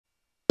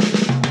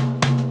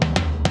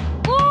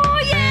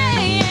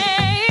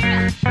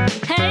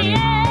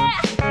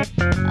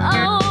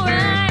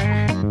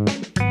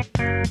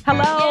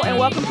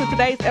welcome to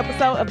today's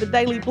episode of The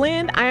Daily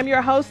Blend. I am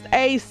your host,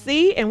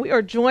 AC, and we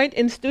are joined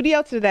in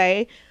studio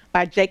today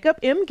by Jacob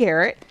M.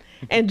 Garrett.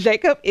 And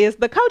Jacob is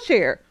the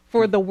co-chair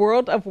for the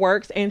World of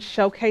Works and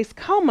Showcase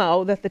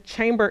CoMo that the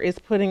Chamber is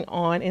putting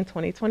on in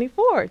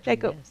 2024.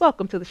 Jacob,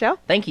 welcome to the show.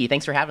 Thank you.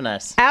 Thanks for having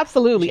us.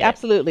 Absolutely,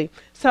 absolutely.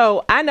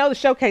 So I know the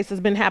Showcase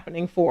has been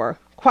happening for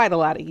quite a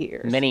lot of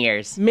years. Many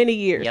years. Many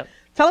years. Yep.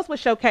 Tell us what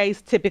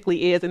Showcase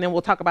typically is, and then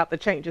we'll talk about the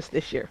changes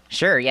this year.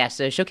 Sure, yeah.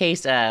 So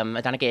Showcase,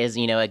 Adonica is,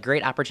 a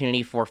great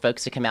opportunity for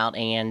folks to come out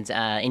and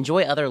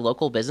enjoy other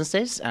local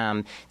businesses,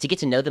 to get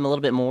to know them a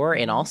little bit more,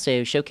 and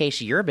also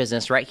showcase your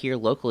business right here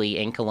locally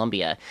in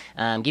Columbia.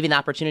 Giving the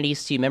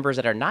opportunities to members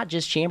that are not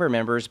just Chamber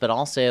members, but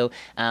also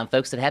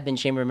folks that have been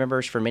Chamber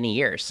members for many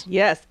years.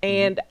 Yes,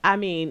 and I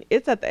mean,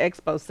 it's at the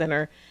Expo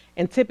Center,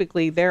 and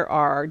typically there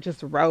are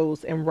just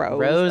rows and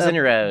rows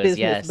of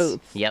business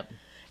booths. Yep.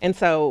 And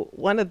so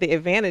one of the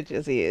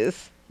advantages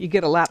is you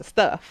get a lot of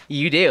stuff.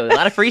 You do. A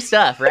lot of free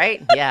stuff,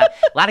 right? Yeah.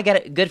 A lot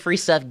of good free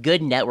stuff,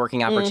 good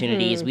networking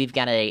opportunities. Mm-hmm. We've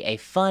got a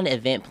fun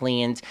event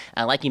planned.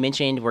 Like you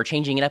mentioned, we're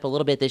changing it up a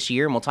little bit this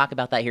year, and we'll talk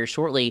about that here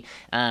shortly.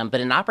 But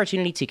an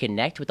opportunity to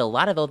connect with a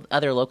lot of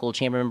other local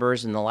Chamber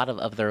members and a lot of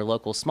other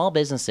local small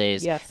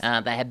businesses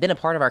that have been a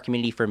part of our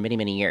community for many,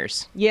 many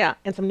years. Yeah,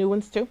 and some new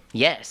ones too.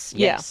 Yes,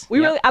 yeah.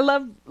 yes. I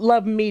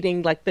love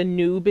meeting like the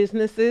new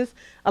businesses.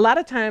 A lot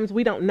of times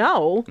we don't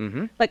know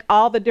like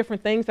all the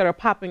different things that are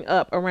popping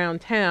up around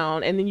town.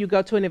 And then you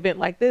go to an event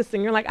like this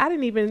and you're like, I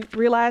didn't even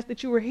realize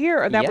that you were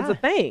here or that was a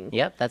thing.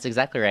 Yep, that's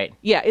exactly right.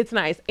 Yeah, it's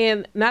nice.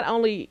 And not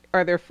only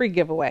are there free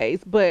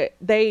giveaways, but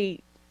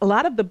a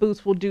lot of the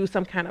booths will do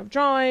some kind of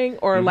drawing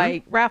or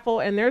like raffle,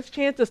 and there's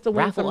chances to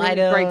win some really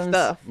great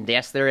stuff.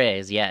 Yes, there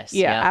is. Yes.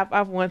 Yeah,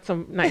 I've won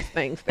some nice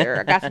things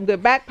there. I got some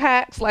good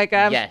backpacks.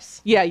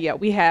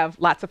 We have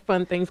lots of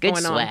fun things going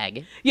on. Good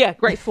swag. Yeah,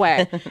 great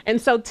swag.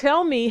 And so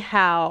tell me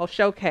how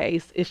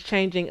Showcase is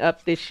changing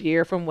up this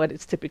year from what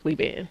it's typically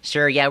been.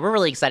 Sure. Yeah, we're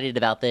really excited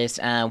about this.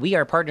 We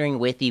are partnering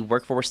with the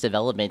Workforce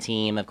Development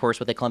Team, of course,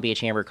 with the Columbia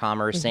Chamber of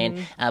Commerce,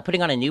 and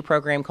putting on a new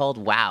program called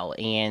WOW.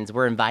 And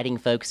we're inviting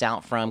folks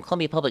out from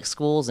Columbia Public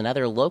Schools and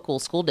other local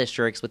school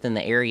districts within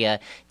the area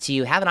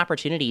to have an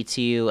opportunity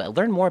to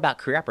learn more about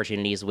career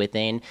opportunities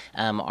within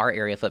our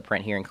area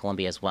footprint here in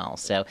Columbia as well.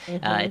 So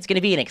it's going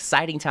to be an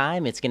exciting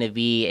time. It's going to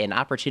be an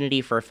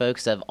opportunity for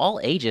folks of all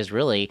ages,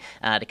 really,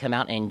 to come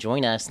out and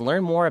join us,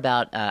 learn more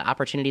about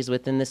opportunities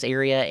within this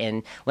area,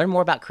 and learn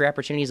more about career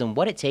opportunities and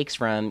what it takes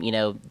from,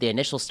 the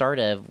initial start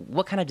of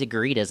what kind of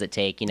degree does it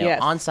take,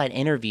 on-site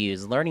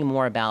interviews, learning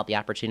more about the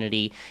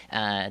opportunity,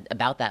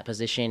 about that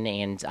position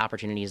and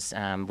opportunities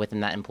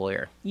within that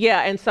employer.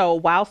 Yeah, and so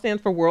WOW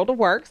stands for World of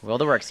Works.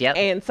 World of Works, yep.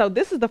 And so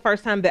this is the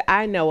first time that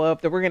I know of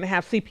that we're going to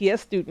have CPS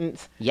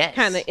students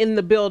kind of in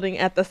the building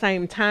at the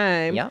same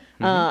time. Yep.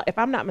 If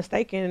I'm not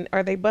mistaken,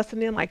 are they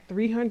busting in like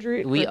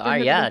 300? We are,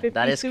 yeah,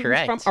 that is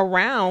correct. From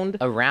around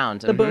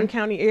the Boone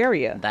County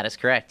area. That is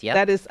correct,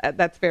 yeah.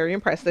 That's very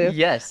impressive.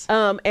 Yes.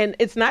 And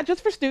it's not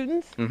just for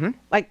students.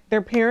 Like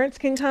their parents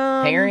can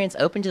come. Parents,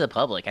 open to the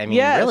public. I mean,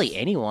 really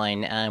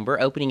anyone. We're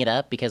opening it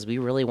up because we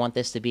really want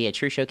this to be a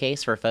true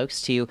showcase for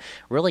folks to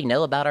really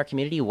know about our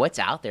community, what's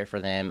out there for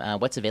them,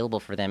 what's available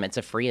for them. It's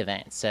a free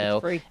event. So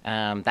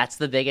that's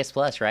the biggest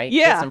plus, right?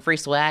 Yeah. Get some free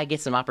swag,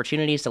 get some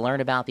opportunities to learn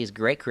about these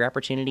great career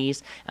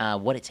opportunities,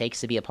 what it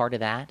takes to be a part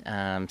of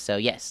that. So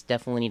yes,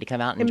 definitely need to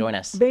come out and join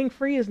us. Being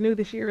free is new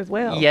this year as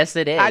well. Yes,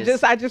 it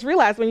is. I just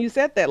realized when you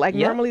said that, like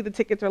normally the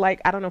tickets are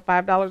like, I don't know,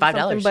 $5 or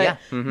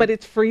something, but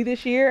it's free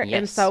this year. Yes.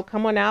 And so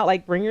come on out,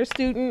 like bring your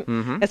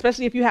student,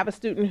 especially if you have a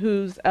student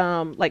who's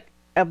like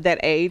of that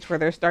age where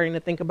they're starting to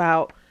think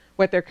about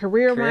what their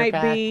career might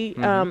path. be.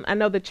 I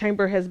know the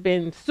Chamber has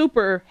been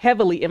super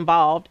heavily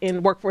involved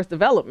in workforce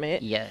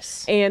development.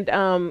 Yes. And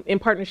in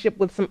partnership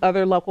with some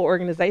other local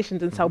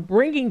organizations. And so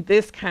bringing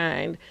this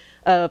kind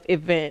of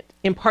event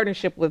in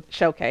partnership with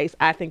Showcase,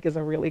 I think is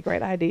a really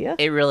great idea.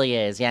 It really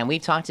is. Yeah. And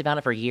we've talked about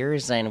it for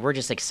years, and we're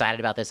just excited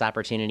about this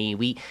opportunity.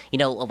 We,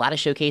 a lot of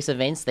Showcase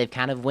events, they've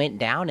kind of went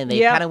down and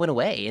they kind of went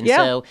away. And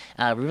so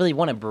we really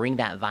want to bring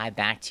that vibe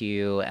back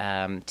to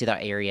the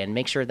area and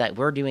make sure that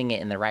we're doing it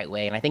in the right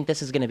way. And I think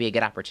this is going to be a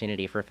good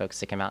opportunity for folks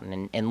to come out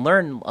and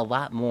learn a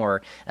lot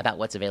more about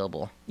what's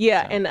available.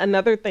 Yeah. So. And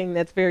another thing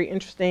that's very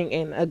interesting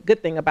and a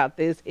good thing about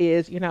this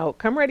is,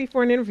 come ready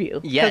for an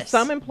interview. Yes. Because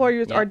some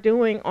employers are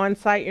doing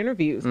on-site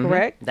interviews,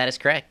 correct? That is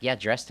correct. Yeah,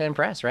 dress to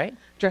impress, right?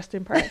 Dress to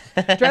impress.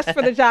 Dress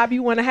for the job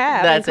you want to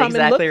have. That's and come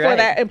exactly and look for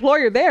that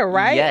employer there,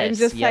 right? Yes, and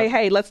just say,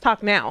 hey, let's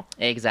talk now.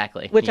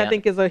 Exactly. Which I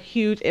think is a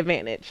huge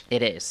advantage.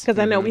 It is. Because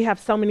I know we have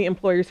so many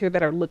employers here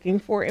that are looking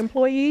for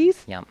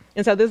employees. Yeah.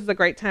 And so this is a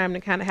great time to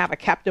kind of have a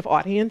captive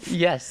audience.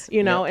 Yes.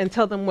 And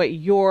tell them what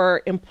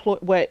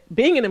what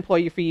being an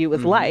employee for you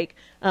is like,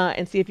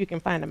 and see if you can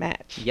find a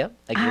match. Yep.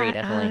 Agree,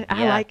 definitely.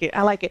 I like it.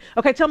 I like it.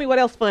 Okay, tell me what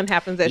else fun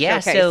happens at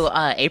Showcase. So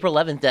April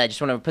 11th, I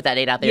just want to put that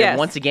date out there. Yes.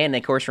 Once again,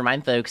 of course,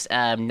 remind folks,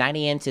 9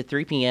 a.m. a.m. to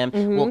 3 p.m.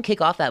 We'll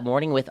kick off that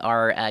morning with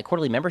our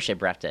quarterly membership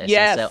breakfast.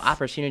 Yes. And so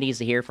opportunities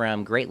to hear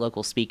from great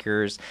local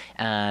speakers,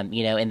 and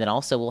then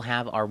also we'll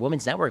have our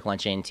Women's Network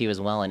luncheon too as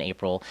well in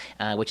April,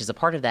 which is a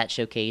part of that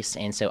showcase.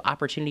 And so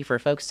opportunity for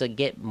folks to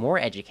get more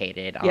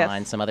educated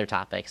on some other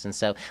topics. And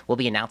so we'll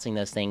be announcing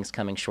those things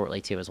coming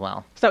shortly too as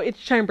well. So it's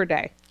Chamber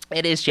Day.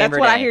 It is Chamber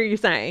That's what Day. I hear you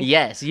saying.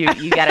 Yes, you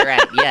got it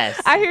right.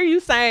 Yes. I hear you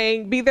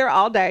saying be there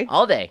all day.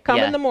 All day. Come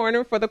in the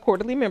morning for the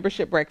quarterly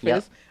membership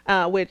breakfast,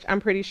 which I'm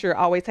pretty sure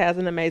always has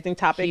an amazing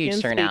topic and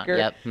turnout.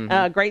 speaker.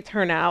 Yep. Great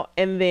turnout.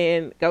 And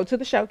then go to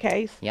the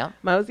showcase. Yep.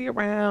 Mosey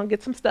around,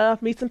 get some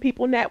stuff, meet some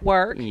people,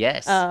 network.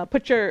 Yes.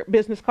 Put your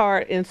business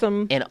card in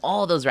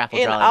all those raffle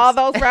drawings. In all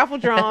those raffle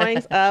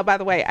drawings. By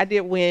the way, I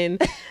did win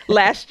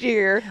last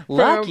year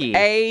Lucky.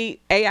 from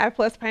AI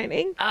Plus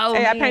Painting. Oh,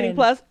 AI man. Painting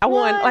Plus. I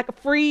won like a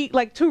free,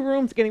 2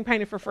 rooms getting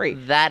painted for free.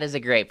 That is a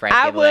great prize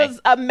I giveaway.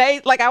 was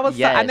amazed. I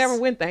Yes. never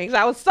win things.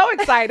 I was so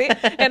excited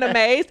and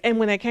amazed. And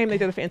when they came, they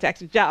did a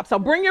fantastic job. So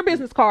bring your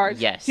business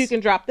cards. Yes. So you can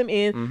drop them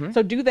in.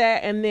 So do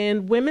that. And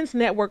then Women's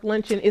Network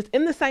Luncheon is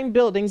in the same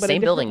building, but Same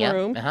a different building,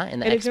 room. in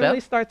the and Expo. it generally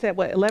starts at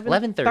what,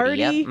 11:30,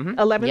 yep.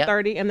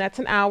 11:30, and that's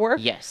an hour.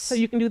 Yes. So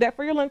you can do that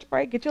for your lunch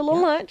break. Get your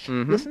little lunch.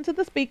 Listen to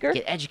the speaker.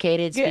 Get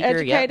educated, Get speaker,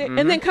 educated, yep.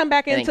 and then come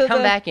back into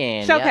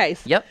the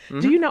showcase. Yep.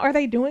 Do you know, are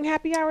they doing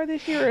happy hour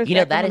this year? Or is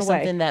that going is away?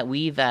 something that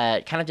we've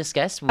kind of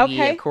discussed. We,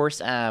 Okay. of course,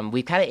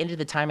 we've kind of ended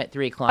the time at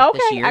 3 o'clock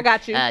this Okay, year. I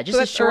got you. Just So to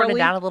that's shorten early?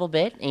 it down a little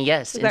bit. And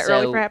yes. Is that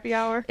early for happy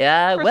hour?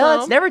 For Well, some?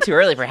 it's never too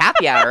early for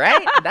happy hour,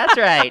 right? That's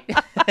right.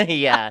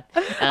 Yeah.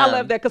 I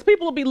love that because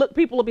people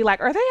will be like,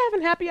 are they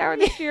having happy hour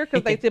this year?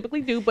 Because they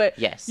typically do, but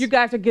Yes. you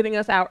guys are getting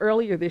us out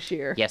earlier this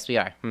year. Yes, we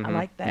are. I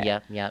like that.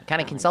 Yeah.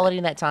 Kind of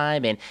consolidating that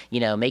time and,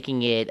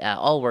 making it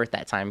all worth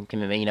that time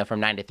commitment,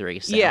 from 9 to 3.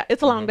 So. Yeah,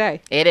 it's a long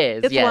day. It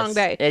is. It's a long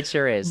day. It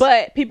sure is.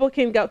 But people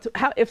can go to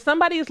if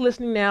somebody is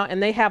listening now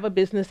and they have a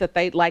business that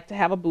they'd like to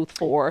have a booth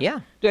for. Yeah.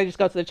 Do they just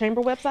go to the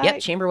chamber website? Yep,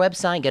 chamber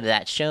website. Go to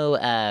that show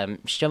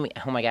me.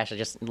 Oh my gosh, I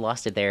just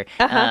lost it there.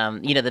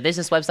 The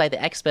business website, the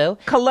Expo.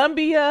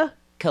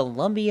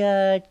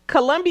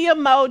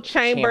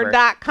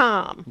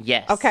 ColumbiaMoChamber.com.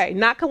 Yes. Okay,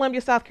 not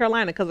Columbia, South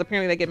Carolina, because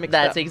apparently they get mixed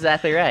up. That's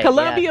exactly right.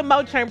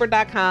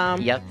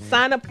 ColumbiaMoChamber.com. Yep.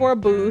 Sign up for a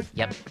booth.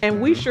 Yep.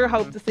 And we sure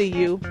hope to see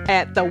you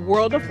at the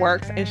World of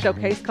Works and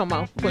Showcase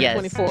CoMo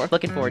 2024. Yes.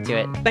 Looking forward to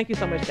it. Thank you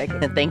so much,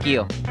 Jacob. Thank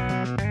you.